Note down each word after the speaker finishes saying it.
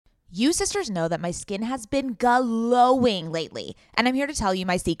You sisters know that my skin has been glowing lately, and I'm here to tell you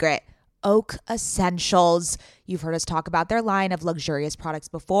my secret. Oak Essentials. You've heard us talk about their line of luxurious products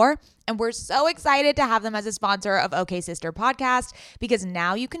before, and we're so excited to have them as a sponsor of OK Sister Podcast because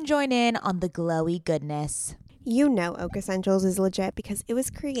now you can join in on the glowy goodness. You know Oak Essentials is legit because it was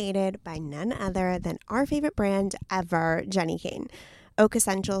created by none other than our favorite brand ever, Jenni Kayne. Oak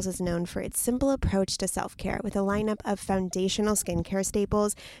Essentials is known for its simple approach to self-care with a lineup of foundational skincare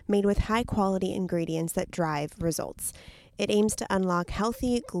staples made with high-quality ingredients that drive results. It aims to unlock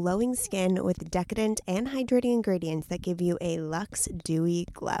healthy, glowing skin with decadent and hydrating ingredients that give you a luxe, dewy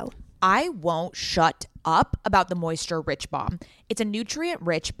glow. I won't shut up about the Moisture Rich Balm. It's a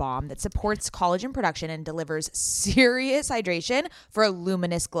nutrient-rich balm that supports collagen production and delivers serious hydration for a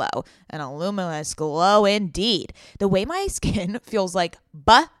luminous glow. And a luminous glow indeed. The way my skin feels like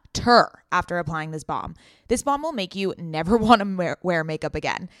butter after applying this balm. This balm will make you never want to wear makeup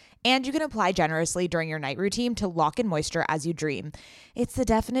again. And you can apply generously during your night routine to lock in moisture as you dream. It's the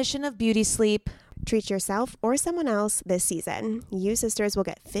definition of beauty sleep. Treat yourself or someone else this season. You sisters will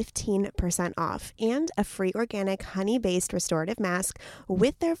get 15% off and a free organic honey-based restorative mask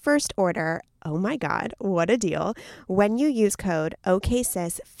with their first order. Oh my God, what a deal. When you use code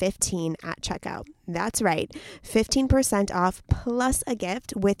OKSIS15 at checkout. That's right, 15% off plus a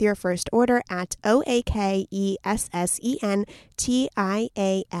gift with your first order at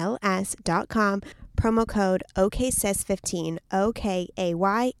OAKESSENTIALS.com. Promo code OKSIS15,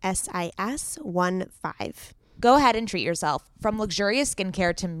 OKAYSIS15. Go ahead and treat yourself. From luxurious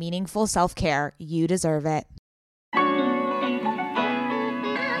skincare to meaningful self-care, you deserve it.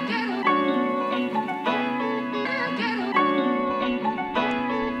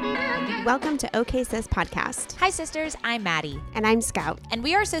 Welcome to OK Sis Podcast. Hi sisters, I'm Maddie. And I'm Scout. And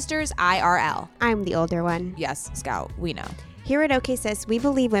we are sisters IRL. I'm the older one. Yes, Scout, we know. Here at OK Sis, we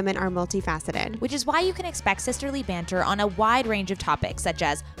believe women are multifaceted. Which is why you can expect sisterly banter on a wide range of topics such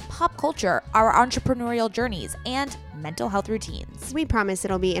as pop culture, our entrepreneurial journeys, and mental health routines. We promise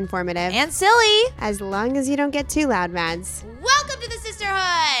it'll be informative. And silly. As long as you don't get too loud, Mads. Welcome to the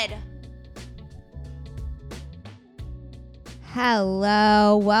sisterhood!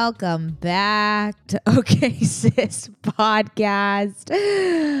 Hello, welcome back to OK Sis Podcast.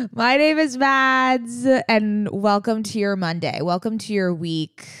 My name is Mads, and welcome to your Monday. Welcome to your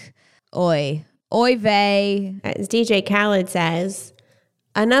week. Oy vey. As DJ Khaled says,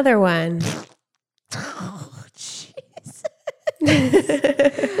 another one. Oh, jeez.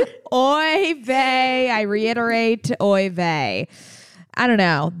 Oy vey. I reiterate, oy vey. I don't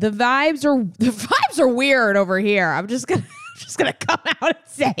know. The vibes are weird over here. I'm just gonna come out and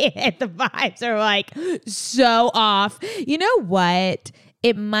say it. The vibes are like so off. You know what?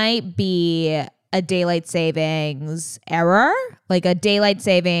 It might be a daylight savings error, like a daylight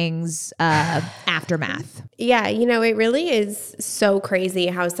savings aftermath. Yeah, you know, it really is so crazy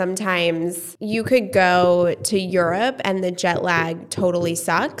how sometimes you could go to Europe and the jet lag totally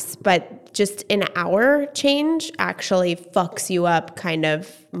sucks, but just an hour change actually fucks you up kind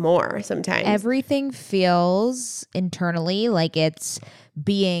of more sometimes. Everything feels internally like it's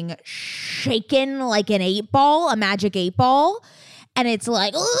being shaken like an 8-ball, a magic 8-ball. And it's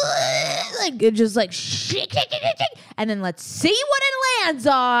like it just like shake. And then let's see what it lands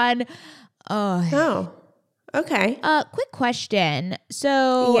on. Oh, okay. Quick question.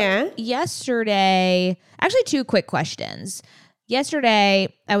 So yesterday, actually 2 quick questions.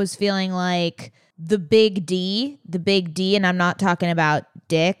 Yesterday, I was feeling like the big D, and I'm not talking about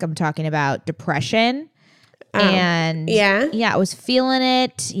dick. I'm talking about depression. And I was feeling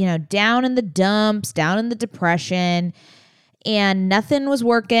it, down in the dumps, down in the depression, and nothing was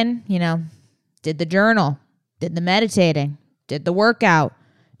working. Did the journal, did the meditating, did the workout,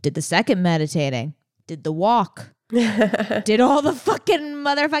 did the second meditating, did the walk, did all the fucking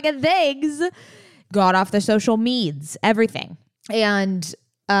motherfucking things, got off the social meds, everything. And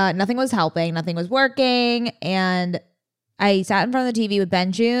nothing was helping. Nothing was working. And I sat in front of the TV with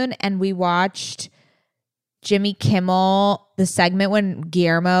Ben June and we watched Jimmy Kimmel, the segment when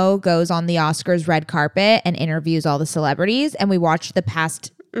Guillermo goes on the Oscars red carpet and interviews all the celebrities. And we watched the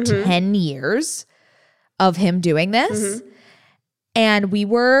past 10 years of him doing this. And we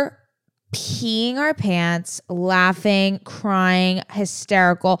were peeing our pants, laughing, crying,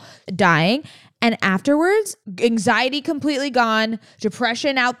 hysterical, dying. And afterwards, anxiety completely gone,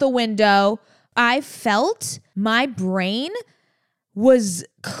 depression out the window. I felt my brain was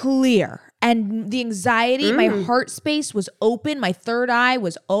clear and the anxiety, my heart space was open. My third eye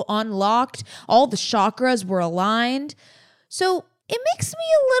was unlocked. All the chakras were aligned. So it makes me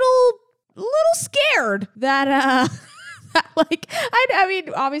a little scared that Like, I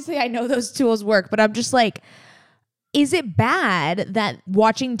mean, obviously I know those tools work, but I'm just like, is it bad that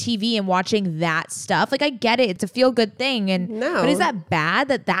watching TV and watching that stuff, like I get it, it's a feel good thing. But is that bad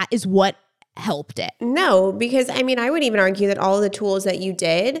that is what helped it? No, because I mean, I would even argue that all of the tools that you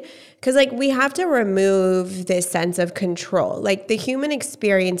did, because like we have to remove this sense of control. Like the human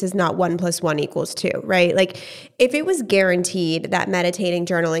experience is not 1 + 1 = 2, right? Like if it was guaranteed that meditating,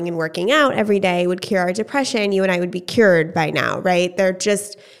 journaling, and working out every day would cure our depression, you and I would be cured by now, right? They're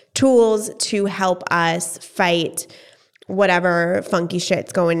just tools to help us fight whatever funky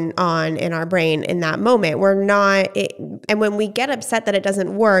shit's going on in our brain in that moment. And when we get upset that it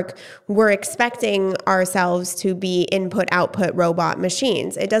doesn't work, we're expecting ourselves to be input-output robot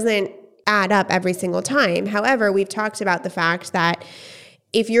machines. It doesn't add up every single time. However, we've talked about the fact that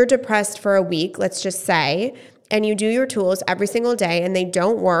if you're depressed for a week, let's just say, and you do your tools every single day and they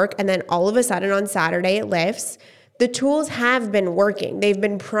don't work, and then all of a sudden on Saturday it lifts, the tools have been working. They've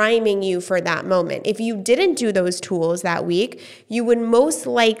been priming you for that moment. If you didn't do those tools that week, you would most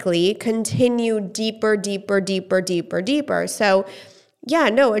likely continue deeper. So yeah,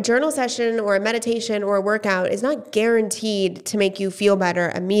 no, a journal session or a meditation or a workout is not guaranteed to make you feel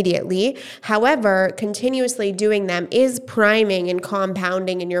better immediately. However, continuously doing them is priming and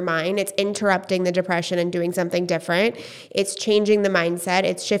compounding in your mind. It's interrupting the depression and doing something different. It's changing the mindset.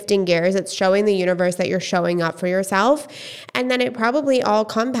 It's shifting gears. It's showing the universe that you're showing up for yourself. And then it probably all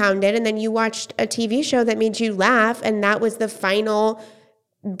compounded. And then you watched a TV show that made you laugh. And that was the final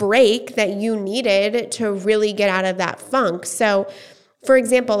break that you needed to really get out of that funk. So for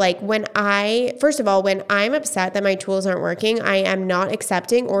example, like when I'm upset that my tools aren't working, I am not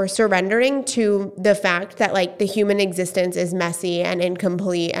accepting or surrendering to the fact that like the human existence is messy and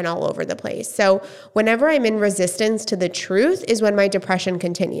incomplete and all over the place. So whenever I'm in resistance to the truth is when my depression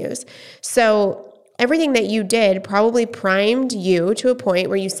continues. So everything that you did probably primed you to a point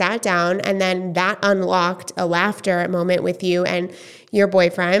where you sat down, and then that unlocked a laughter moment with you and your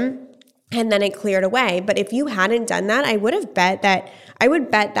boyfriend, and then it cleared away. But if you hadn't done that, I would bet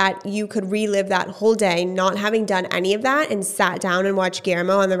that you could relive that whole day not having done any of that and sat down and watched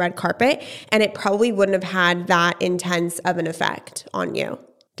Guillermo on the red carpet, and it probably wouldn't have had that intense of an effect on you.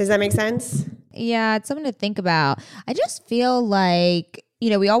 Does that make sense? Yeah, it's something to think about. I just feel like,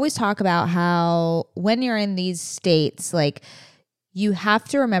 we always talk about how when you're in these states, like you have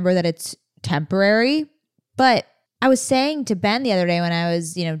to remember that it's temporary. But I was saying to Ben the other day when I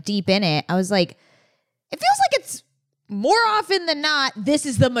was, deep in it, I was like, it feels like it's more often than not, this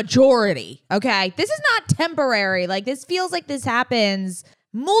is the majority, okay? This is not temporary. Like this feels like this happens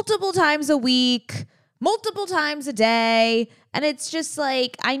multiple times a week, multiple times a day. And it's just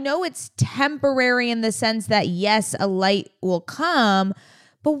like, I know it's temporary in the sense that yes, a light will come,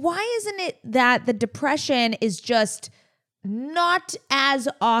 but why isn't it that the depression is just not as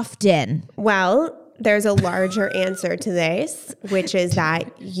often? Well, there's a larger answer to this, which is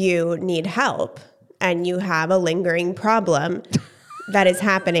that you need help and you have a lingering problem that is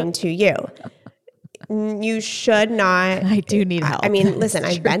happening to you. You should not. I do need help. I mean, listen,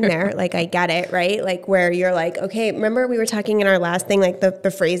 I've been there. Like, I get it, right? Like where you're like, okay, remember we were talking in our last thing, like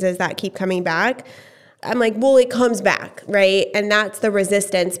the phrases that keep coming back. I'm like, well, it comes back, right? And that's the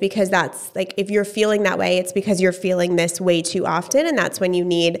resistance, because that's like, if you're feeling that way, it's because you're feeling this way too often. And that's when you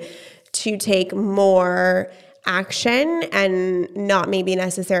need to take more action and not maybe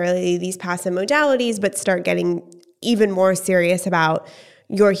necessarily these passive modalities, but start getting even more serious about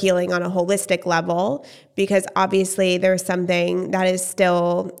your healing on a holistic level, because obviously there's something that is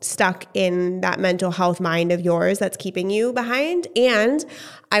still stuck in that mental health mind of yours that's keeping you behind. And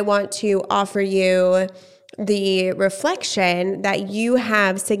I want to offer you the reflection that you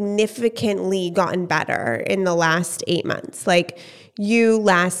have significantly gotten better in the last 8 months. Like you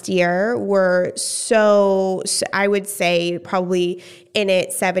last year were so I would say probably in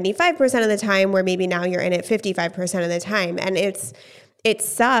it 75% of the time, where maybe now you're in it 55% of the time. And it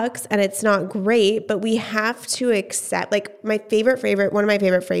sucks and it's not great, but we have to accept, like one of my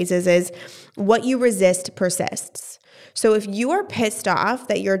favorite phrases is, what you resist persists. So if you are pissed off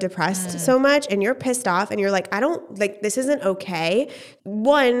that you're depressed so much, and you're pissed off and you're like, this isn't okay.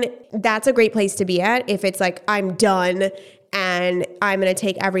 One, that's a great place to be at. If it's like, I'm done and I'm going to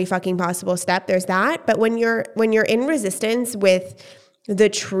take every fucking possible step, there's that. But when you're in resistance with the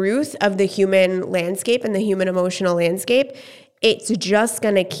truth of the human landscape and the human emotional landscape, it's just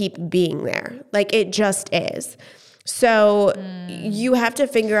going to keep being there. Like it just is. So you have to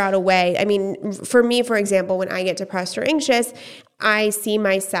figure out a way. I mean, for me, for example, when I get depressed or anxious, I see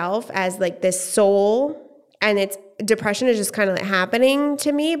myself as like this soul, and depression is just kind of like happening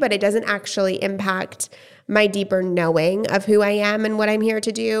to me, but it doesn't actually impact my deeper knowing of who I am and what I'm here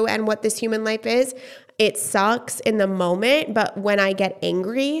to do and what this human life is. It sucks in the moment, but when I get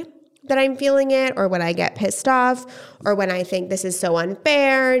angry that I'm feeling it, or when I get pissed off, or when I think this is so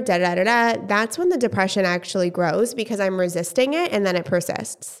unfair, that's when the depression actually grows, because I'm resisting it and then it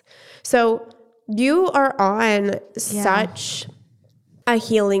persists. So you are on such a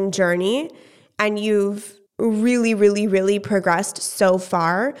healing journey, and you've really, really, really progressed so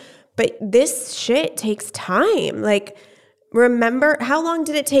far. But this shit takes time. Like, remember, how long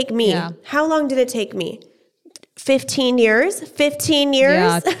did it take me? Yeah. How long did it take me? 15 years? 15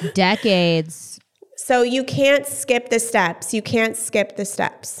 years? Yeah, decades. So you can't skip the steps. You can't skip the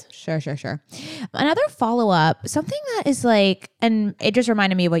steps. Sure. Another follow-up, something that is like, and it just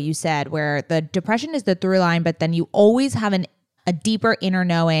reminded me of what you said, where the depression is the through line, but then you always have a deeper inner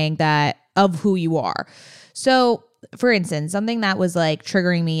knowing that of who you are. So for instance, something that was like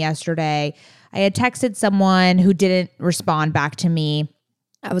triggering me yesterday, I had texted someone who didn't respond back to me.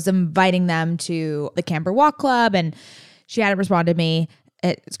 I was inviting them to the Camber Walk Club, and she hadn't responded to me.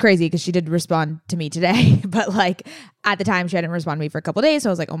 It's crazy because she did respond to me today, but like at the time she hadn't responded to me for a couple of days. So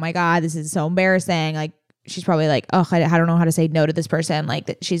I was like, oh my God, this is so embarrassing. Like, she's probably like, oh, I don't know how to say no to this person. Like,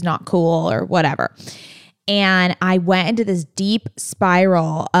 that she's not cool or whatever. And I went into this deep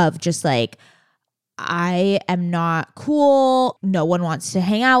spiral of just like, I am not cool. No one wants to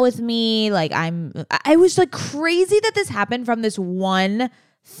hang out with me. Like, I was like crazy that this happened from this one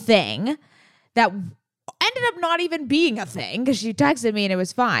thing that ended up not even being a thing, because she texted me and it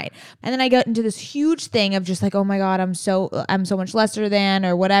was fine. And then I got into this huge thing of just like, oh my God, I'm so much lesser than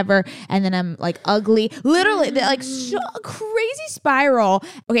or whatever. And then I'm like ugly, literally like so crazy spiral.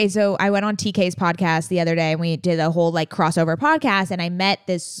 Okay. So I went on TK's podcast the other day and we did a whole like crossover podcast, and I met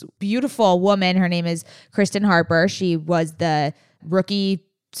this beautiful woman. Her name is Kristen Harper. She was the rookie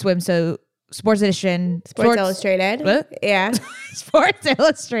swimsuit Sports Illustrated. What? Yeah. Sports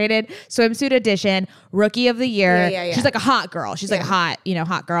Illustrated swimsuit edition, rookie of the year. Yeah. She's like a hot girl. She's like a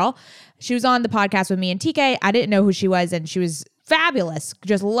hot girl. She was on the podcast with me and TK. I didn't know who she was, and she was fabulous.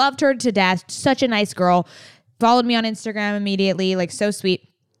 Just loved her to death. Such a nice girl. Followed me on Instagram immediately. Like, so sweet.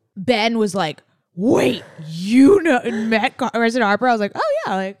 Ben was like, wait, met Kristen Harper? I was like, oh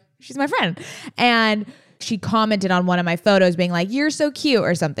yeah, like she's my friend. And she commented on one of my photos being like, you're so cute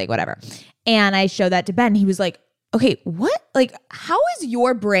or something, whatever. And I showed that to Ben. He was like, okay, what? Like, how is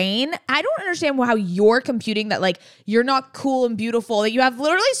your brain? I don't understand how you're computing that, like, you're not cool and beautiful. Like, you have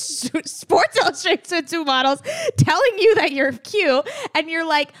literally Sports Illustrated swimsuit models telling you that you're cute, and you're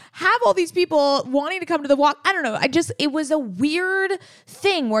like, have all these people wanting to come to the walk. I don't know. It was a weird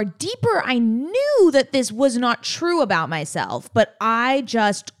thing where deeper I knew that this was not true about myself, but I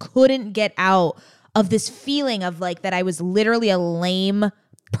just couldn't get out of this feeling of like that I was literally a lame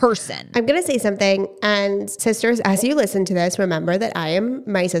person. I'm going to say something, and sisters, as you listen to this, remember that I am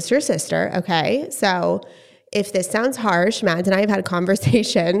my sister's sister, okay? So if this sounds harsh, Mads and I have had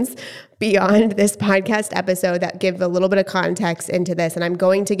conversations beyond this podcast episode that give a little bit of context into this, and I'm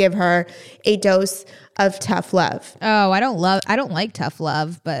going to give her a dose of tough love. Oh, I don't like tough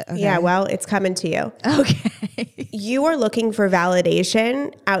love, but okay. Yeah, well, it's coming to you. Okay. You are looking for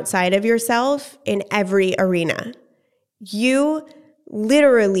validation outside of yourself in every arena. You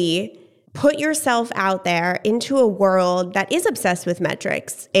literally put yourself out there into a world that is obsessed with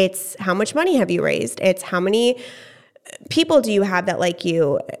metrics. It's how much money have you raised? It's how many people do you have that like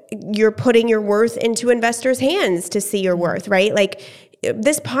you? You're putting your worth into investors' hands to see your worth, right? Like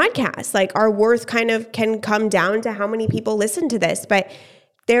this podcast, like our worth kind of can come down to how many people listen to this, but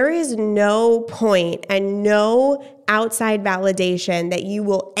there is no point and no outside validation that you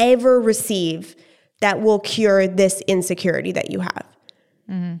will ever receive that will cure this insecurity that you have.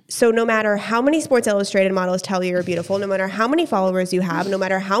 Mm-hmm. So no matter how many Sports Illustrated models tell you you're beautiful, no matter how many followers you have, no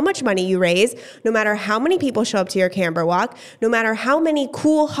matter how much money you raise, no matter how many people show up to your Camber Walk, no matter how many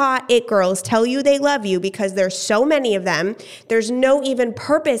cool, hot it girls tell you they love you, because there's so many of them, there's no even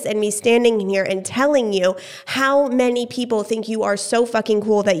purpose in me standing here and telling you how many people think you are so fucking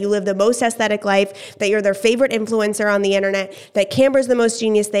cool, that you live the most aesthetic life, that you're their favorite influencer on the internet, that Camber's the most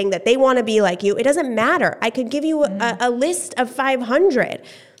genius thing, that they want to be like you. It doesn't matter. I could give you a list of 500.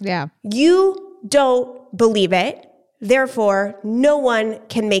 Yeah. You don't believe it. Therefore, no one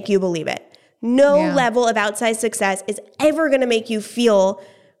can make you believe it. No level of outside success is ever going to make you feel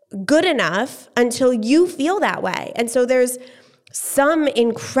good enough until you feel that way. And so there's some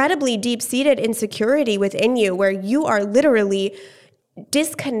incredibly deep-seated insecurity within you where you are literally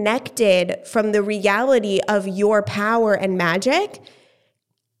disconnected from the reality of your power and magic.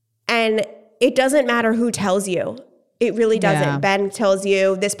 And it doesn't matter who tells you. It really doesn't. Yeah. Ben tells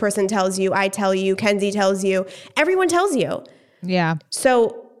you, this person tells you, I tell you, Kenzie tells you, everyone tells you. Yeah.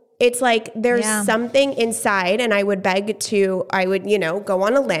 So it's like there's something inside, and I would, go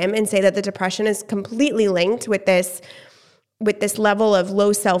on a limb and say that the depression is completely linked with this level of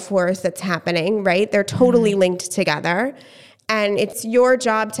low self-worth that's happening, right? They're totally linked together. And it's your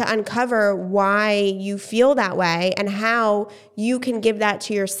job to uncover why you feel that way and how you can give that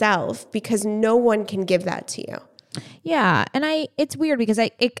to yourself, because no one can give that to you. Yeah. And it's weird because I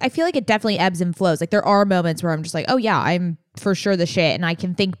feel like it definitely ebbs and flows. Like there are moments where I'm just like, oh yeah, I'm for sure the shit. And I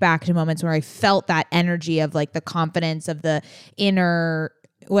can think back to moments where I felt that energy of like the confidence of the inner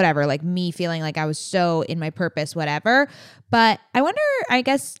whatever, like me feeling like I was so in my purpose, whatever. But I wonder, I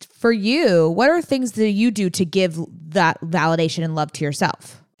guess for you, what are things that you do to give that validation and love to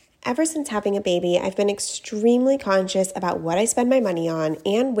yourself? Ever since having a baby, I've been extremely conscious about what I spend my money on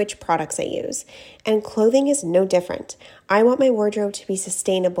and which products I use. And clothing is no different. I want my wardrobe to be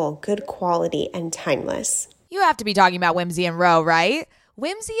sustainable, good quality, and timeless. You have to be talking about Whimsy and Row, right?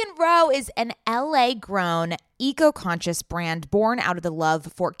 Whimsy and Row is an LA-grown, eco-conscious brand born out of the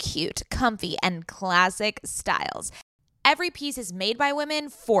love for cute, comfy, and classic styles. Every piece is made by women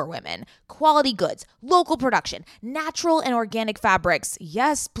for women. Quality goods, local production, natural and organic fabrics.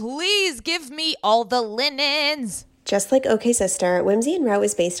 Yes, please give me all the linens. Just like OK Sister, Whimsy and Row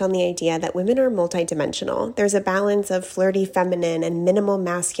is based on the idea that women are multidimensional. There's a balance of flirty feminine and minimal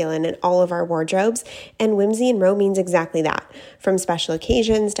masculine in all of our wardrobes, and Whimsy and Row means exactly that. From special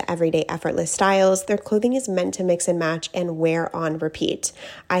occasions to everyday effortless styles, their clothing is meant to mix and match and wear on repeat.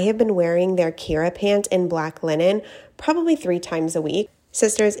 I have been wearing their Kira pant in black linen probably 3 times a week.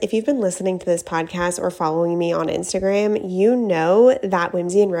 Sisters, if you've been listening to this podcast or following me on Instagram, you know that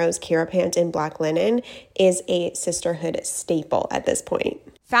Whimsy and Row's Kira pant in black linen is a sisterhood staple at this point.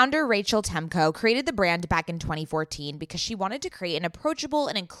 Founder Rachel Temko created the brand back in 2014 because she wanted to create an approachable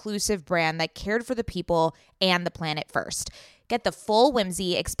and inclusive brand that cared for the people and the planet first. Get the full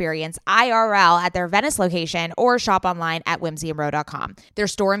Whimsy experience IRL at their Venice location or shop online at whimsyandrow.com. Their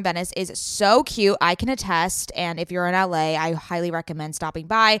store in Venice is so cute, I can attest. And if you're in LA, I highly recommend stopping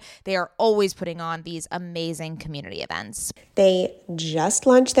by. They are always putting on these amazing community events. They just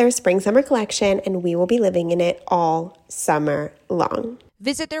launched their spring-summer collection, and we will be living in it all summer long.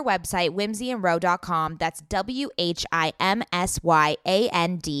 Visit their website, whimsyandrow.com. That's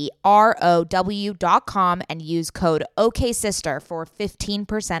WHIMSYANDROW.com and use code OKSister for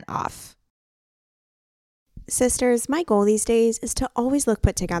 15% off. Sisters, my goal these days is to always look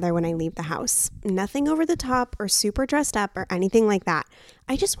put together when I leave the house. Nothing over the top or super dressed up or anything like that.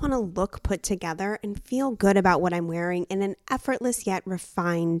 I just want to look put together and feel good about what I'm wearing in an effortless yet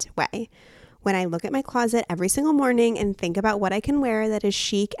refined way. When I look at my closet every single morning and think about what I can wear that is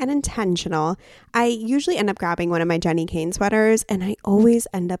chic and intentional, I usually end up grabbing one of my Jenni Kayne sweaters, and I always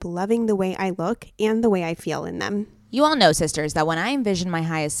end up loving the way I look and the way I feel in them. You all know, sisters, that when I envision my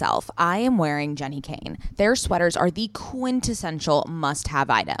highest self, I am wearing Jenni Kayne. Their sweaters are the quintessential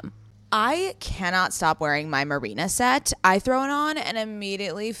must-have item. I cannot stop wearing my Marina set. I throw it on and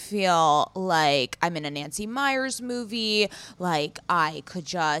immediately feel like I'm in a Nancy Meyers movie, like I could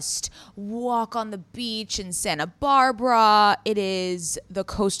just walk on the beach in Santa Barbara. It is the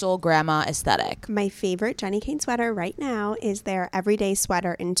coastal grandma aesthetic. My favorite Jenni Kayne sweater right now is their everyday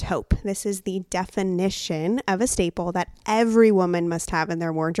sweater in taupe. This is the definition of a staple that every woman must have in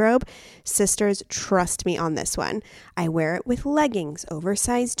their wardrobe. Sisters, trust me on this one. I wear it with leggings,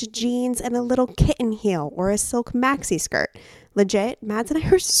 oversized jeans, and a little kitten heel or a silk maxi skirt. Legit, Mads and I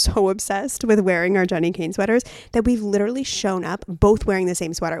are so obsessed with wearing our Jenni Kayne sweaters that we've literally shown up both wearing the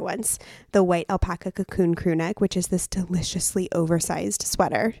same sweater once. The white alpaca cocoon crew neck, which is this deliciously oversized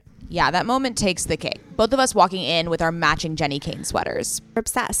sweater. Yeah, that moment takes the cake. Both of us walking in with our matching Jenni Kayne sweaters. We're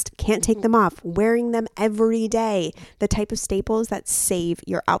obsessed. Can't take them off. Wearing them every day. The type of staples that save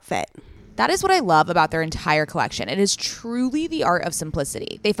your outfit. That is what I love about their entire collection. It is truly the art of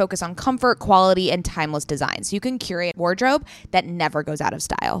simplicity. They focus on comfort, quality, and timeless designs. You can curate a wardrobe that never goes out of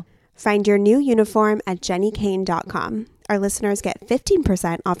style. Find your new uniform at jennikayne.com. Our listeners get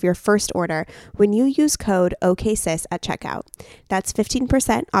 15% off your first order when you use code OKSIS at checkout. That's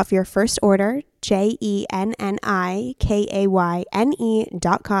 15% off your first order,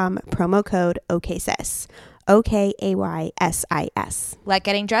 JENNIKAYNE.com, promo code OKSIS. OKAYSIS. Let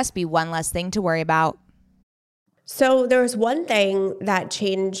getting dressed be one less thing to worry about. So there was one thing that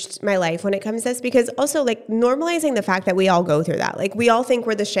changed my life when it comes to this, because also like normalizing the fact that we all go through that. Like we all think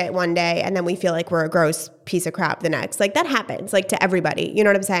we're the shit one day and then we feel like we're a gross piece of crap the next. Like that happens like to everybody. You know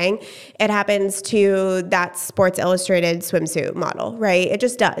what I'm saying? It happens to that Sports Illustrated swimsuit model, right? It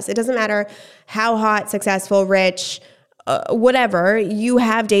just does. It doesn't matter how hot, successful, rich, whatever, you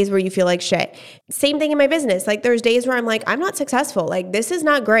have days where you feel like shit. Same thing in my business. Like there's days where I'm like, I'm not successful. Like this is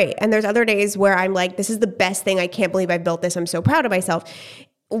not great. And there's other days where I'm like, this is the best thing. I can't believe I built this. I'm so proud of myself.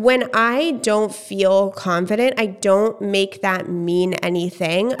 When I don't feel confident, I don't make that mean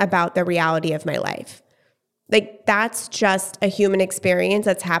anything about the reality of my life. Like that's just a human experience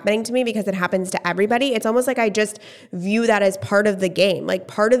that's happening to me because it happens to everybody. It's almost like I just view that as part of the game. Like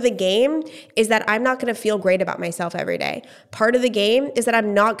part of the game is that I'm not going to feel great about myself every day. Part of the game is that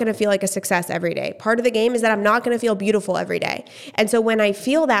I'm not going to feel like a success every day. Part of the game is that I'm not going to feel beautiful every day. And so when I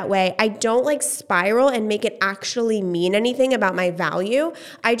feel that way, I don't like spiral and make it actually mean anything about my value.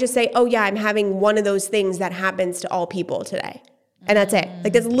 I just say, oh yeah, I'm having one of those things that happens to all people today. And that's it.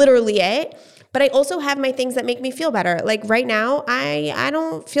 Like that's literally it. But I also have my things that make me feel better. Like right now, I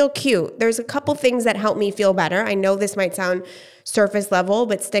don't feel cute. There's a couple things that help me feel better. I know this might sound surface level,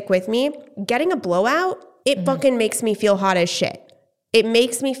 but stick with me. Getting a blowout, it fucking makes me feel hot as shit. It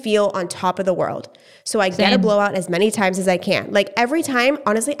makes me feel on top of the world. So I get a blowout as many times as I can. Like every time,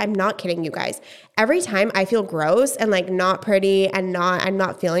 honestly, I'm not kidding you guys. Every time I feel gross and like not pretty and I'm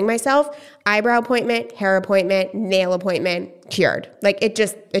not feeling myself, eyebrow appointment, hair appointment, nail appointment, cured. Like it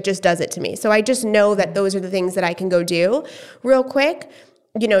just does it to me. So I just know that those are the things that I can go do real quick.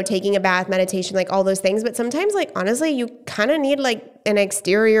 You know, taking a bath, meditation, like all those things. But sometimes like, honestly, you kind of need like an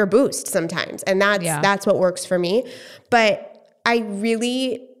exterior boost sometimes. And that's what works for me. But I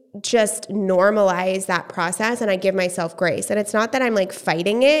really just normalize that process and I give myself grace. And it's not that I'm like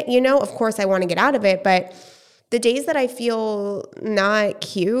fighting it, you know, of course I want to get out of it, but the days that I feel not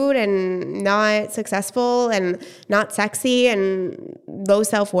cute and not successful and not sexy and low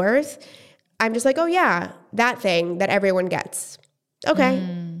self-worth, I'm just like, oh yeah, that thing that everyone gets. Okay,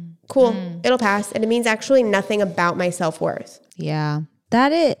 cool. It'll pass. And it means actually nothing about my self-worth. Yeah.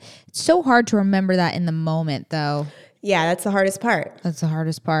 It's so hard to remember that in the moment though. Yeah, that's the hardest part. That's the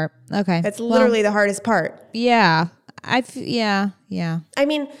hardest part. Okay. That's literally the hardest part. Yeah. Yeah. I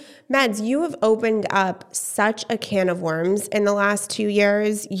mean, Mads, you have opened up such a can of worms in the last 2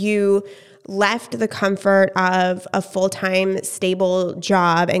 years. You left the comfort of a full-time stable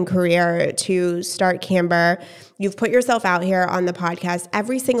job and career to start Camber. You've put yourself out here on the podcast.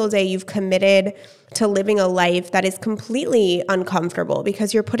 Every single day you've committed to living a life that is completely uncomfortable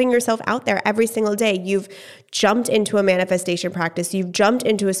because you're putting yourself out there every single day. You've jumped into a manifestation practice. You've jumped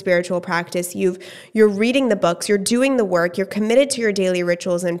into a spiritual practice. You're reading the books. You're doing the work. You're committed to your daily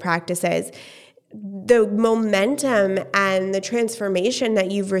rituals and practices. The momentum and the transformation that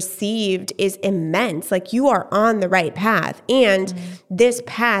you've received is immense. Like you are on the right path. And this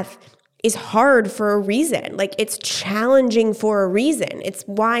path is hard for a reason. Like it's challenging for a reason. It's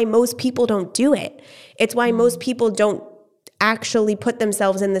why most people don't do it. It's why most people don't actually put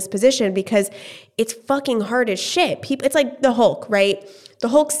themselves in this position because it's fucking hard as shit. It's like the Hulk, right? The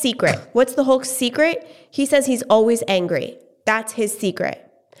Hulk's secret. What's the Hulk's secret? He says he's always angry. That's his secret.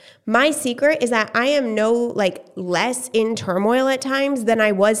 My secret is that I am no less in turmoil at times than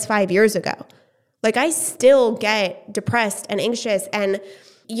I was 5 years ago. Like I still get depressed and anxious and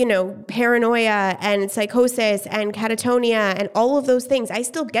paranoia and psychosis and catatonia and all of those things. I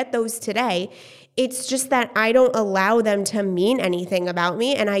still get those today. It's just that I don't allow them to mean anything about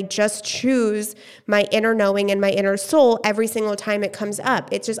me. And I just choose my inner knowing and my inner soul every single time it comes up.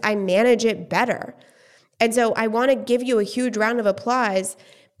 It's just, I manage it better. And so I want to give you a huge round of applause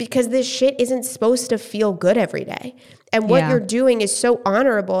because this shit isn't supposed to feel good every day. And what you're doing is so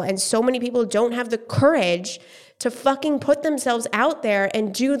honorable. And so many people don't have the courage to fucking put themselves out there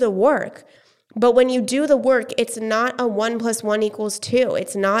and do the work. But when you do the work, it's not a 1 + 1 = 2.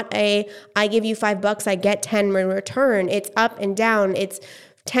 It's not I give you $5, I get 10 in return. It's up and down. It's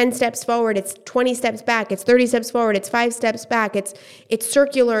 10 steps forward. It's 20 steps back. It's 30 steps forward. It's 5 steps back. It's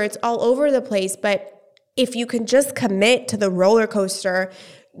circular. It's all over the place. But if you can just commit to the roller coaster,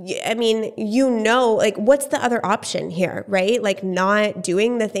 I mean, what's the other option here, right? Like not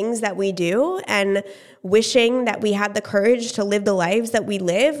doing the things that we do and wishing that we had the courage to live the lives that we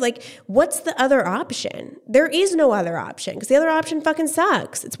live. Like, what's the other option? There is no other option because the other option fucking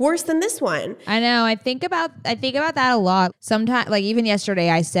sucks. It's worse than this one. I know. I think about that a lot. Sometimes, like even yesterday,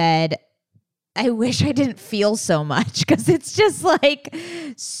 I said, I wish I didn't feel so much because it's just like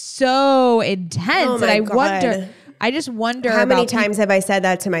so intense. Oh my God. I just wonder how many times have I said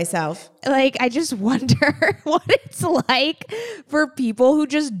that to myself? Like, I just wonder what it's like for people who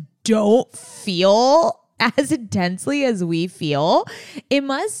just don't feel as intensely as we feel. It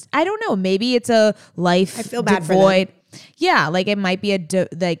must, I don't know, maybe it's a life I feel bad devoid. For them. Yeah, like it might be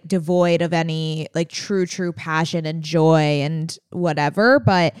like devoid of any like true passion and joy and whatever,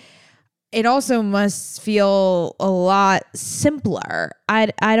 but it also must feel a lot simpler.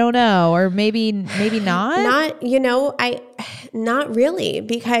 I don't know, or maybe not. Not really,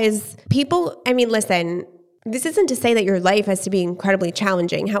 because people, I mean, listen, this isn't to say that your life has to be incredibly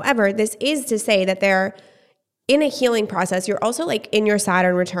challenging. However, this is to say that they're in a healing process. You're also like in your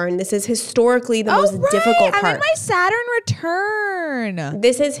Saturn return. This is historically the most difficult part. I'm in my Saturn return.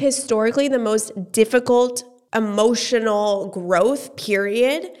 This is historically the most difficult emotional growth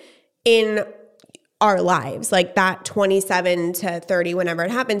period in our lives, like that 27 to 30, whenever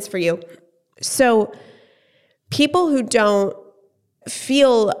it happens for you. So people who don't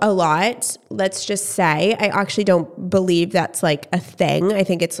feel a lot, let's just say, I actually don't believe that's like a thing. I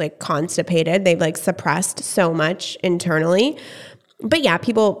think it's like constipated. They've like suppressed so much internally. But yeah,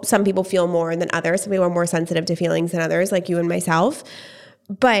 some people feel more than others. Some people are more sensitive to feelings than others, like you and myself.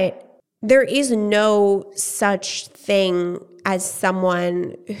 But there is no such thing as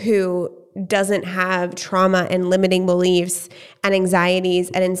someone who doesn't have trauma and limiting beliefs and anxieties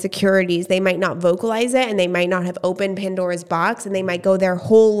and insecurities. They might not vocalize it, and they might not have opened Pandora's box, and they might go their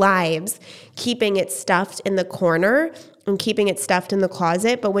whole lives keeping it stuffed in the corner and keeping it stuffed in the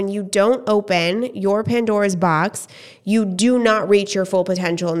closet. But when you don't open your Pandora's box, you do not reach your full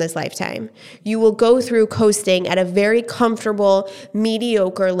potential in this lifetime. You will go through coasting at a very comfortable,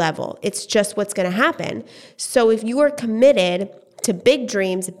 mediocre level. It's just what's going to happen. So if you are committed to big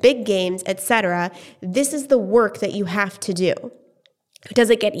dreams, big games, etc., this is the work that you have to do. Does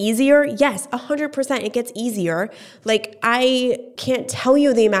it get easier? Yes, 100% it gets easier. Like, I can't tell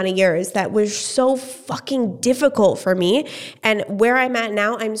you the amount of years that was so fucking difficult for me. And where I'm at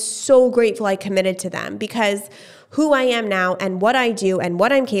now, I'm so grateful I committed to them, because who I am now and what I do and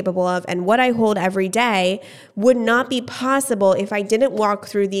what I'm capable of and what I hold every day would not be possible if I didn't walk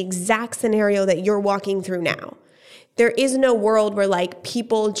through the exact scenario that you're walking through now. There is no world where like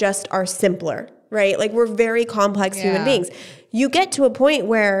people just are simpler, right? Like, we're very complex human beings. You get to a point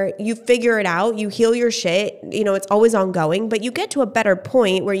where you figure it out, you heal your shit, it's always ongoing, but you get to a better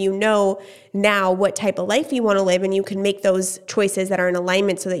point where you know now what type of life you want to live, and you can make those choices that are in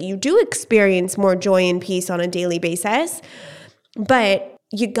alignment so that you do experience more joy and peace on a daily basis. But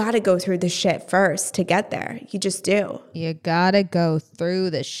you got to go through the shit first to get there. You just do. You got to go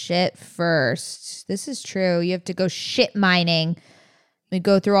through the shit first. This is true. You have to go shit mining. You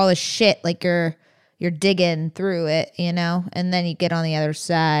go through all the shit like you're digging through it, and then you get on the other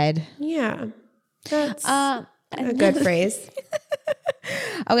side. Yeah. That's a good phrase.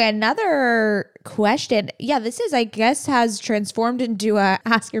 Okay, another question. Yeah, this is, I guess, has transformed into a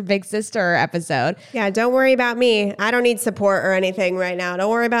Ask Your Big Sister episode. Yeah, don't worry about me. I don't need support or anything right now. Don't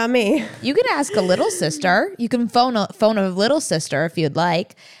worry about me. You can ask a little sister. You can phone a little sister if you'd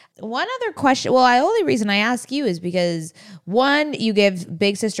like. One other question. Well, the only reason I ask you is because, one, you give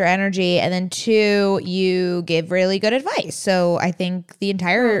big sister energy, and then two, you give really good advice. So I think the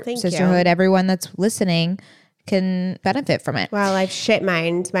entire sisterhood, everyone that's listening, can benefit from it. Well, I've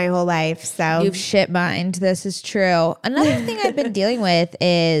shit-mined my whole life, so. You've shit-mined. This is true. Another thing I've been dealing with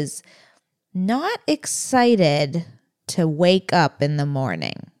is not excited to wake up in the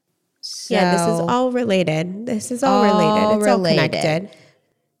morning. So, yeah, this is all related. It's all connected.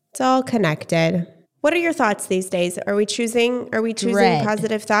 It's all connected. What are your thoughts these days? Are we choosing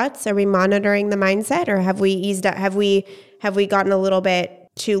positive thoughts? Are we monitoring the mindset, or have we eased up? Have we gotten a little bit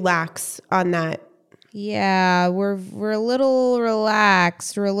too lax on that? Yeah, we're a little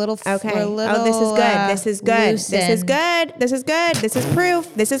relaxed. We're a little okay. We're a little, this is good. This is good. Loosened. This is good. This is good. This is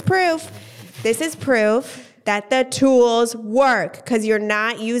proof. This is proof. This is proof that the tools work, because you're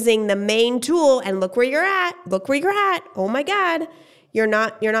not using the main tool. And look where you're at. Look where you're at. Oh my God. You're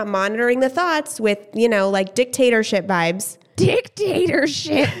not monitoring the thoughts with, like dictatorship vibes.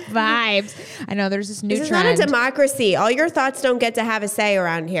 Dictatorship vibes. I know there's this new trend. This is not a democracy. All your thoughts don't get to have a say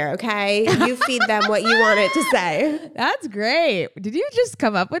around here, okay? You feed them what you want it to say. That's great. Did you just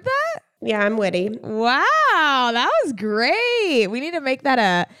come up with that? Yeah, I'm witty. Wow, that was great. We need to make that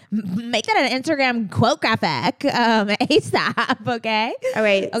an Instagram quote graphic ASAP, okay? All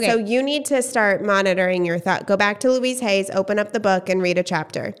right, okay. So you need to start monitoring your thought. Go back to Louise Hayes, open up the book, and read a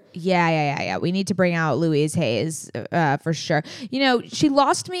chapter. Yeah. We need to bring out Louise Hayes for sure. She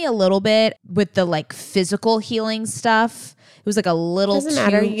lost me a little bit with the like physical healing stuff. It was like a little Doesn't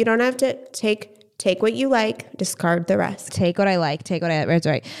matter. You don't have to take Take what you like, discard the rest. Take what I like, that's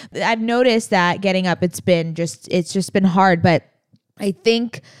right. I've noticed that getting up, it's just been hard, but I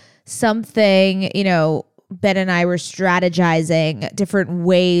think something, Ben and I were strategizing different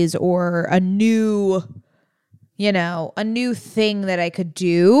ways or a new thing that I could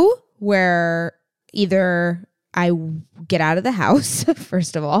do where either I get out of the house,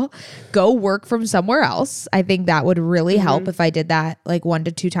 first of all, go work from somewhere else. I think that would really help if I did that like 1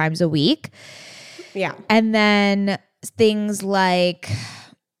 to 2 times a week. Yeah. And then things like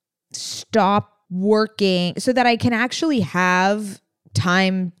stop working so that I can actually have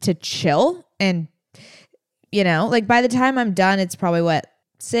time to chill. And, like by the time I'm done, it's probably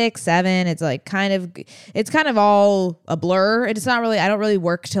 6, 7. It's like kind of all a blur. It's not really, I don't really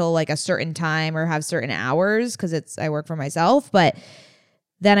work till like a certain time or have certain hours because I work for myself, but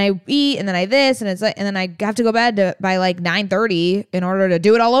then I eat and then I this and it's like, and then I have to go to bed by like 9:30 in order to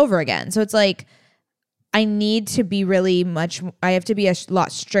do it all over again. So it's like, I need to be I have to be a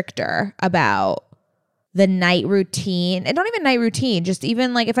lot stricter about the night routine, and not even night routine, just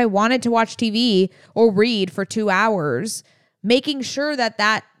even like if I wanted to watch TV or read for 2 hours, making sure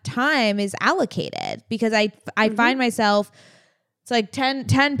that time is allocated, because I find myself, it's like 10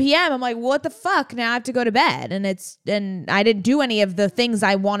 p.m. I'm like, what the fuck? Now I have to go to bed. And I didn't do any of the things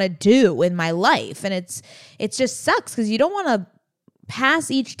I want to do in my life. And it just sucks because you don't want to pass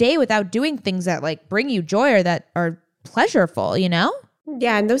each day without doing things that like bring you joy or that are pleasurable,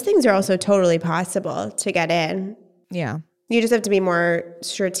 Yeah, and those things are also totally possible to get in. Yeah. You just have to be more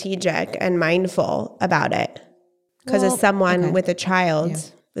strategic and mindful about it. Because as someone with a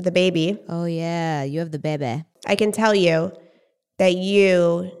child, with a baby. Oh, yeah. You have the baby. I can tell you that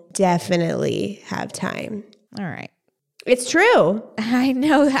you definitely have time. All right. It's true. I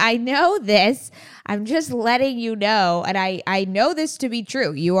know this. I'm just letting you know. And I know this to be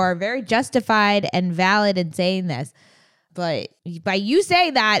true. You are very justified and valid in saying this. But by you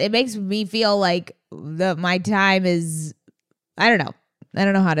saying that, it makes me feel like my time is, I don't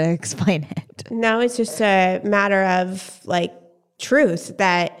know how to explain it. No, it's just a matter of like truth,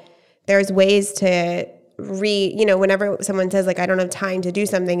 that there's ways to whenever someone says like, I don't have time to do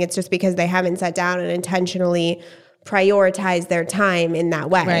something, it's just because they haven't sat down and intentionally prioritized their time in that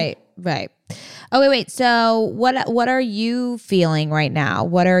way. Right. Oh, wait. So what are you feeling right now?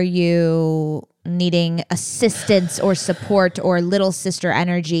 What are you needing assistance or support or little sister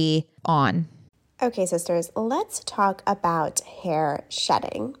energy on? Okay, sisters, let's talk about hair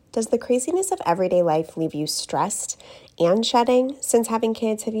shedding. Does the craziness of everyday life leave you stressed and shedding? Since having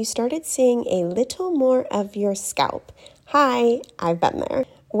kids, have you started seeing a little more of your scalp? Hi, I've been there.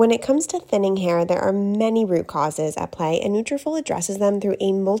 When it comes to thinning hair, there are many root causes at play, and Nutrafol addresses them through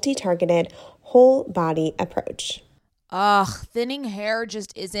a multi-targeted, whole-body approach. Ugh, thinning hair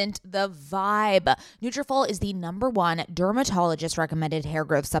just isn't the vibe. Nutrafol is the #1 dermatologist-recommended hair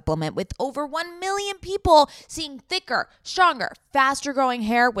growth supplement, with over 1 million people seeing thicker, stronger, faster-growing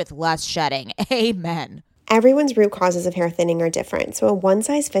hair with less shedding. Amen. Everyone's root causes of hair thinning are different, so a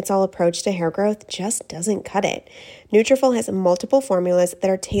one-size-fits-all approach to hair growth just doesn't cut it. Nutrafol has multiple formulas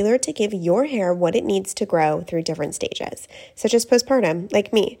that are tailored to give your hair what it needs to grow through different stages, such as postpartum,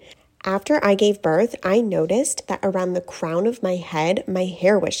 like me. After I gave birth, I noticed that around the crown of my head, my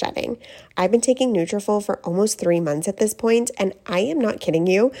hair was shedding. I've been taking Nutrafol for almost 3 months at this point, and I am not kidding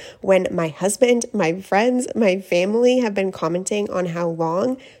you when my husband, my friends, my family have been commenting on how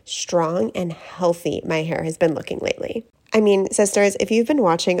long, strong, and healthy my hair has been looking lately. I mean, sisters, if you've been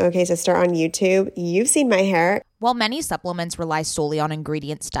watching OK Sister on YouTube, you've seen my hair. While many supplements rely solely on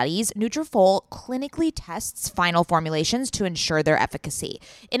ingredient studies, Nutrafol clinically tests final formulations to ensure their efficacy.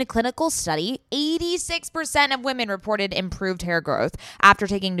 In a clinical study, 86% of women reported improved hair growth after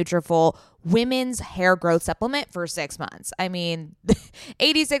taking Nutrafol women's hair growth supplement for 6 months. I mean,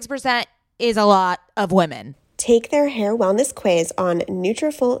 86% is a lot of women. Take their hair wellness quiz on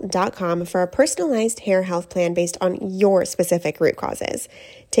Nutrafol.com for a personalized hair health plan based on your specific root causes.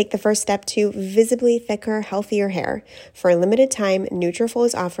 Take the first step to visibly thicker, healthier hair. For a limited time, Nutrafol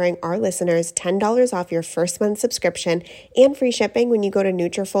is offering our listeners $10 off your first month subscription and free shipping when you go to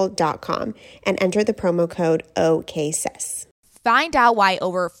Nutrafol.com and enter the promo code OKSIS. Find out why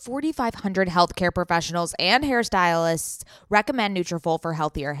over 4,500 healthcare professionals and hairstylists recommend Nutrafol for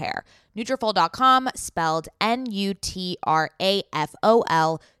healthier hair. Nutrafol.com, spelled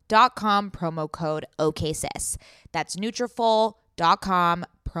Nutrafol.com, promo code OKSIS. That's Nutrafol.com,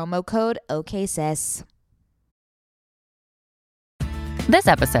 promo code OKSIS. This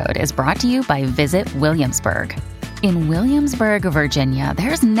episode is brought to you by Visit Williamsburg. In Williamsburg, Virginia,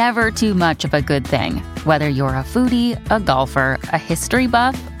 there's never too much of a good thing. Whether you're a foodie, a golfer, a history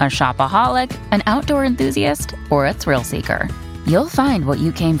buff, a shopaholic, an outdoor enthusiast, or a thrill seeker, you'll find what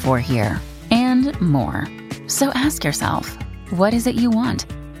you came for here and more. So ask yourself, what is it you want?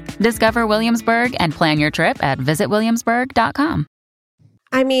 Discover Williamsburg and plan your trip at visitwilliamsburg.com.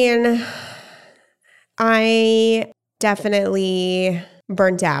 I mean, I definitely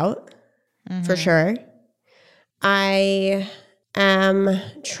burnt out, for sure. I am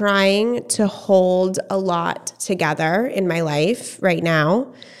trying to hold a lot together in my life right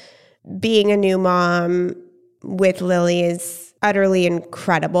now. Being a new mom with Lily is utterly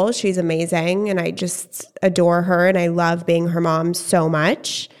incredible. She's amazing, and I just adore her, and I love being her mom so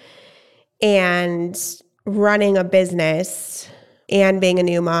much. And running a business and being a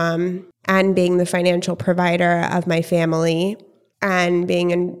new mom and being the financial provider of my family and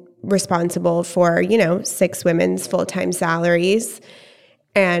being responsible for, 6 women's full-time salaries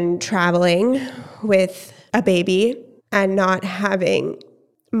and traveling with a baby and not having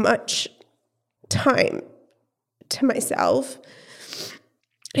much time to myself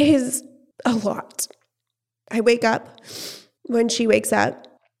is a lot. I wake up when she wakes up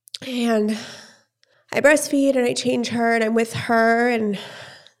and I breastfeed and I change her and I'm with her and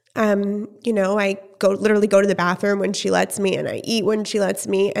I literally go to the bathroom when she lets me and I eat when she lets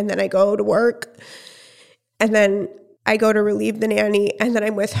me and then I go to work and then I go to relieve the nanny and then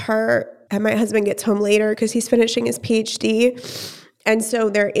I'm with her and my husband gets home later because he's finishing his PhD. And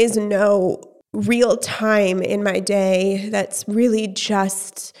so there is no real time in my day that's really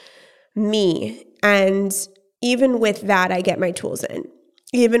just me. And even with that, I get my tools in.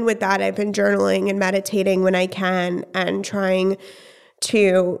 Even with that, I've been journaling and meditating when I can and trying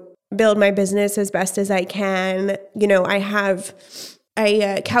to build my business as best as I can.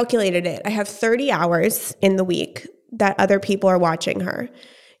 I calculated it. I have 30 hours in the week that other people are watching her.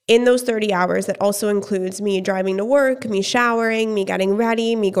 In those 30 hours, that also includes me driving to work, me showering, me getting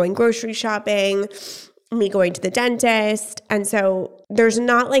ready, me going grocery shopping, me going to the dentist. And so there's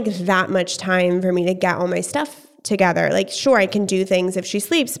not like that much time for me to get all my stuff together. Like, sure, I can do things if she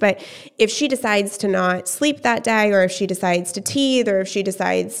sleeps, but if she decides to not sleep that day, or if she decides to teeth, or if she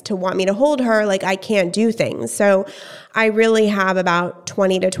decides to want me to hold her, like I can't do things. So I really have about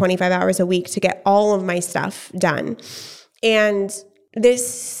 20 to 25 hours a week to get all of my stuff done. And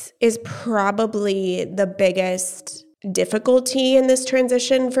this is probably the biggest difficulty in this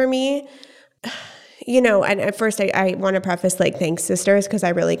transition for me. And at first I want to preface thanks, sisters, because I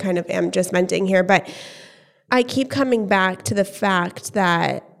really kind of am just venting here, but I keep coming back to the fact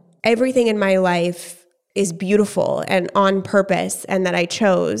that everything in my life is beautiful and on purpose and that I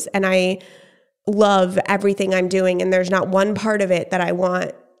chose, and I love everything I'm doing, and there's not one part of it that I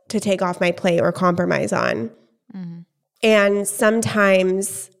want to take off my plate or compromise on. Mm-hmm. And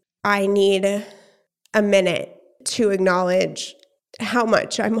sometimes I need a minute to acknowledge how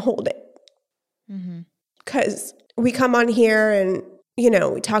much I'm holding. Because we come on here and we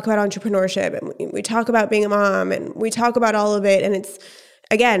talk about entrepreneurship and we talk about being a mom and we talk about all of it. And it's,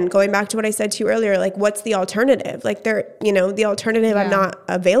 again, going back to what I said to you earlier, like, what's the alternative? Like the alternative I'm not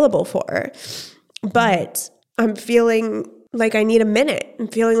available for, but I'm feeling like I need a minute.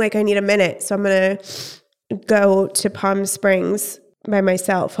 So I'm going to go to Palm Springs by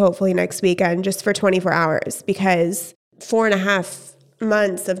myself, hopefully next weekend, just for 24 hours, because 4.5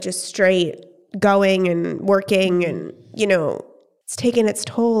 months of just straight going and working and, it's taken its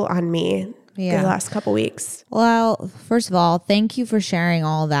toll on me the last couple weeks. Well, first of all, thank you for sharing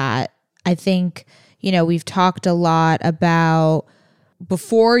all that. I think, we've talked a lot about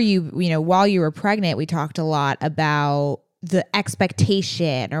while you were pregnant, we talked a lot about the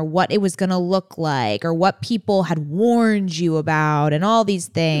expectation or what it was going to look like or what people had warned you about and all these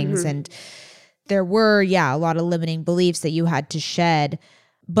things. Mm-hmm. And there were, a lot of limiting beliefs that you had to shed.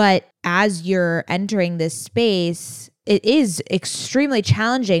 But as you're entering this space, it is extremely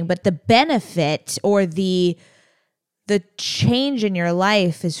challenging, but the benefit or the change in your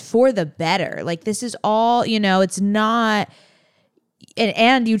life is for the better. Like, this is all, it's not,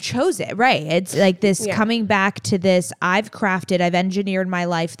 and you chose it, right? It's like this coming back to this, I've engineered my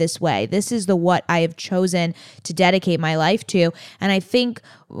life this way. This is what I have chosen to dedicate my life to. And I think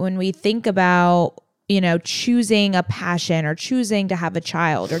when we think about choosing a passion or choosing to have a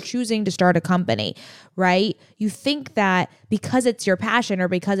child or choosing to start a company, right? You think that because it's your passion or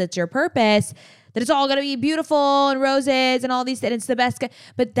because it's your purpose, that it's all going to be beautiful and roses and all these things. It's the best.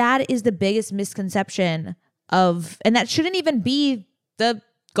 But that is the biggest misconception and that shouldn't even be the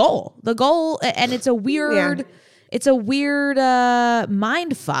goal. The goal, and it's a weird, it's a weird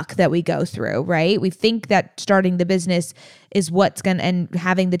mind fuck that we go through, right? We think that starting the business is what's gonna, and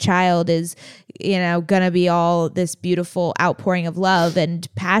having the child is, gonna be all this beautiful outpouring of love and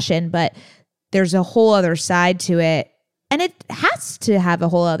passion, but there's a whole other side to it. And it has to have a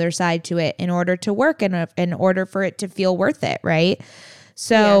whole other side to it in order to work and in order for it to feel worth it, right?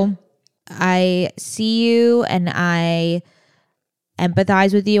 So I see you and I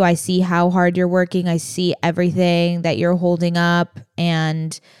empathize with you. I see how hard you're working. I see everything that you're holding up,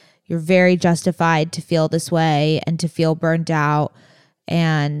 and you're very justified to feel this way and to feel burnt out.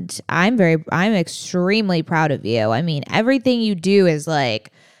 And I'm extremely proud of you. I mean, everything you do is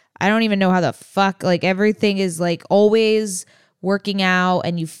like, I don't even know how the fuck, like everything is like always working out,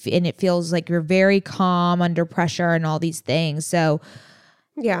 and it feels like you're very calm under pressure and all these things. So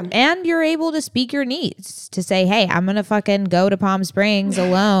yeah. And you're able to speak your needs, to say, hey, I'm going to fucking go to Palm Springs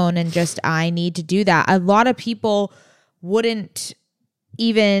alone and I need to do that. A lot of people wouldn't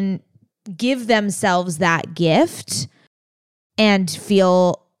even give themselves that gift and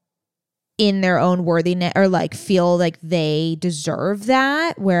feel in their own worthiness, or like feel like they deserve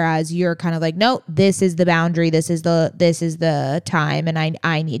that. Whereas you're kind of like, no, this is the boundary. This is the time. And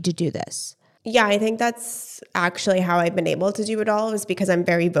I need to do this. Yeah, I think that's actually how I've been able to do it all, is because I'm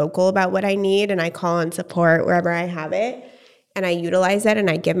very vocal about what I need, and I call on support wherever I have it, and I utilize it, and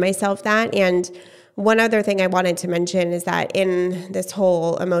I give myself that. And one other thing I wanted to mention is that in this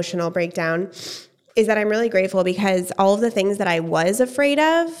whole emotional breakdown is that I'm really grateful, because all of the things that I was afraid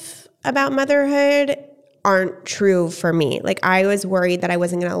of about motherhood aren't true for me. Like, I was worried that I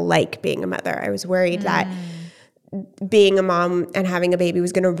wasn't going to like being a mother. I was worried that being a mom and having a baby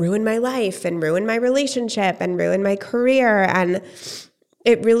was going to ruin my life and ruin my relationship and ruin my career. And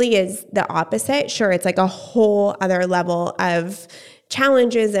it really is the opposite. Sure, it's like a whole other level of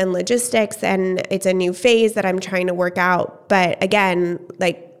challenges and logistics, and it's a new phase that I'm trying to work out. But again,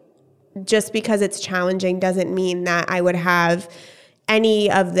 like, just because it's challenging doesn't mean that I would have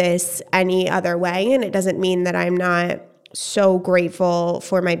any of this any other way. And it doesn't mean that I'm not so grateful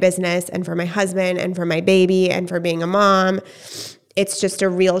for my business and for my husband and for my baby and for being a mom. It's just a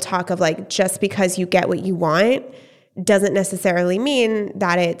real talk of like, just because you get what you want doesn't necessarily mean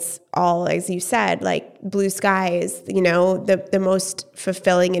that it's all, as you said, like blue skies. The most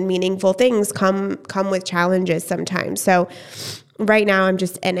fulfilling and meaningful things come with challenges sometimes. So right now I'm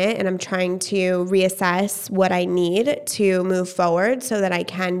just in it, and I'm trying to reassess what I need to move forward so that I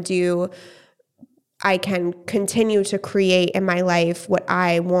can continue to create in my life what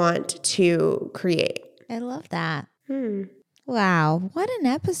I want to create. I love that. Wow. What an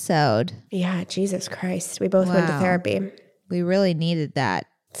episode. Yeah, Jesus Christ. We both went to therapy. We really needed that.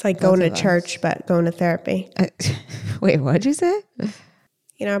 It's like going to church, but going to therapy. Wait, what'd you say?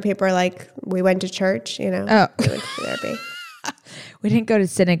 People are like, we went to church, we went to therapy. We didn't go to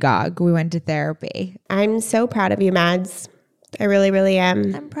synagogue. We went to therapy. I'm so proud of you, Mads. I really, really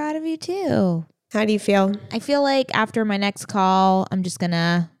am. I'm proud of you too. How do you feel? I feel like after my next call, I'm just going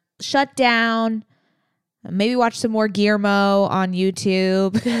to shut down, maybe watch some more Guillermo on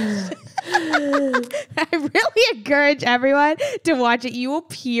YouTube. I really encourage everyone to watch it. You will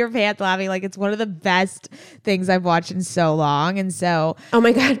pee your pants laughing. Like, it's one of the best things I've watched in so long. And so, oh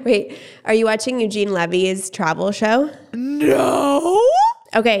my God, wait, are you watching Eugene Levy's travel show? No.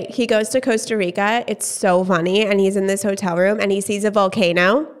 Okay, he goes to Costa Rica. It's so funny. And he's in this hotel room and he sees a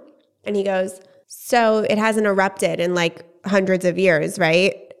volcano and he goes, so it hasn't erupted in like hundreds of years,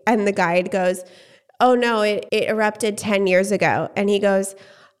 right? And the guide goes, oh no, it erupted 10 years ago. And he goes,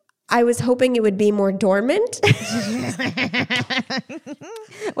 I was hoping it would be more dormant.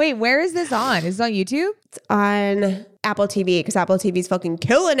 Wait, where is this on? Is it on YouTube? It's on Apple TV, because Apple TV's fucking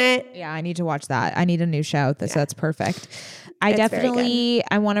killing it. Yeah, I need to watch that. I need a new show. So that's perfect. I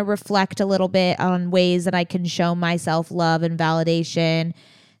want to reflect a little bit on ways that I can show myself love and validation,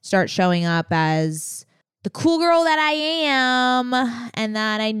 start showing up as the cool girl that I am, and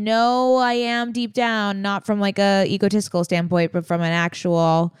that I know I am deep down, not from like a egotistical standpoint, but from an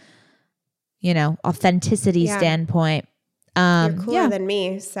actual, authenticity standpoint. You're cooler than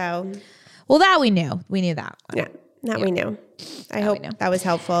me, so. Well, that we knew. We knew that. Yeah, we knew. I hope that was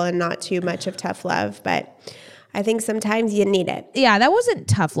helpful and not too much of tough love, but I think sometimes you need it. Yeah, that wasn't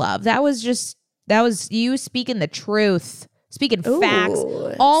tough love. That was you speaking the truth. Speaking facts.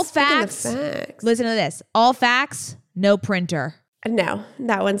 All facts. Listen to this. All facts, no printer. No,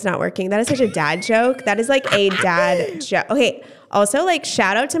 that one's not working. That is such a dad joke. That is like a dad joke. Okay. Also, like,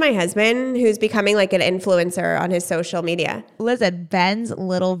 shout out to my husband, who's becoming like an influencer on his social media. Listen, Ben's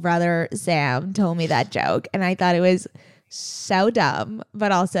little brother, Sam, told me that joke, and I thought it was so dumb,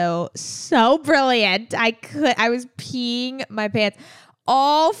 but also so brilliant. I was peeing my pants.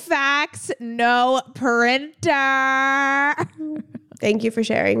 All facts, no printer. Thank you for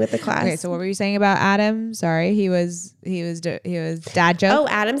sharing with the class. Okay, so what were you saying about Adam? Sorry, he was dad joke. Oh,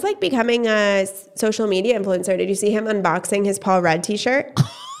 Adam's like becoming a social media influencer. Did you see him unboxing his Paul Rudd t-shirt?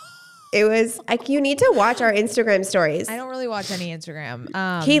 It was like, you need to watch our Instagram stories. I don't really watch any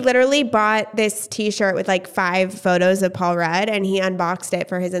Instagram. He literally bought this t-shirt with like 5 photos of Paul Rudd and he unboxed it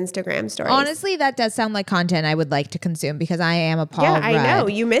for his Instagram stories. Honestly, that does sound like content I would like to consume because I am a Paul Rudd. Yeah, I know.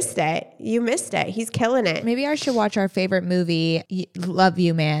 You missed it. He's killing it. Maybe I should watch our favorite movie, Love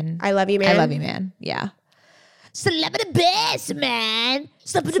You, Man. I Love You, Man. I Love You, Man. Yeah. Celebrity best, man.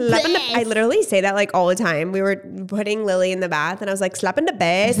 Celebrity best. I literally say that like all the time. We were putting Lily in the bath and I was like, slapping the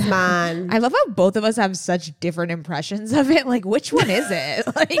best, man. I love how both of us have such different impressions of it. Like, which one is it?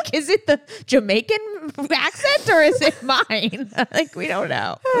 Like, is it the Jamaican accent or is it mine? Like, we don't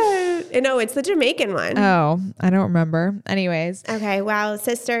know. No, it's the Jamaican one. Oh, I don't remember. Anyways. Okay. Wow.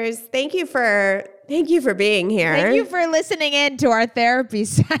 Sisters, thank you for being here. Thank you for listening in to our therapy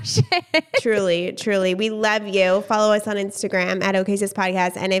session. Truly, truly. We love you. Follow us on Instagram at OKSIS Podcast.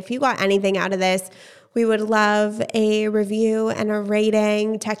 And if you got anything out of this, we would love a review and a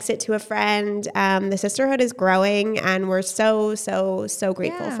rating. Text it to a friend. The sisterhood is growing and we're so, so, so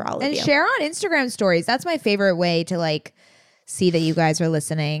grateful for all of you. And share on Instagram stories. That's my favorite way to like see that you guys are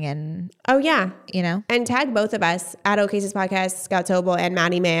listening and and tag both of us at OKSIS Podcast, Scout Tobel and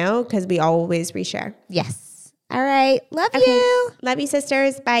Maddie Mayo, because we always reshare. Yes. All right. Love you. Love you,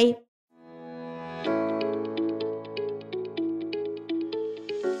 sisters. Bye.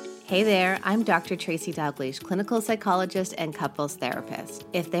 Hey there, I'm Dr. Tracy Dalgleish, clinical psychologist and couples therapist.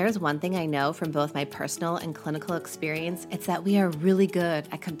 If there's one thing I know from both my personal and clinical experience, it's that we are really good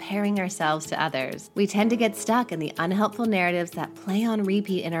at comparing ourselves to others. We tend to get stuck in the unhelpful narratives that play on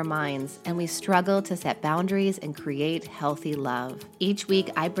repeat in our minds, and we struggle to set boundaries and create healthy love. Each week,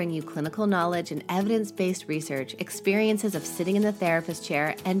 I bring you clinical knowledge and evidence-based research, experiences of sitting in the therapist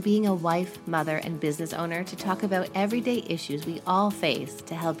chair, and being a wife, mother, and business owner to talk about everyday issues we all face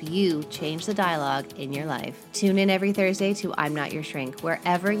to help you change the dialogue in your life. Tune in every Thursday to I'm Not Your Shrink,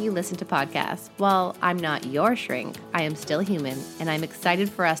 wherever you listen to podcasts. While I'm not your shrink, I am still human, and I'm excited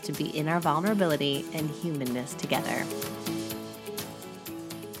for us to be in our vulnerability and humanness together.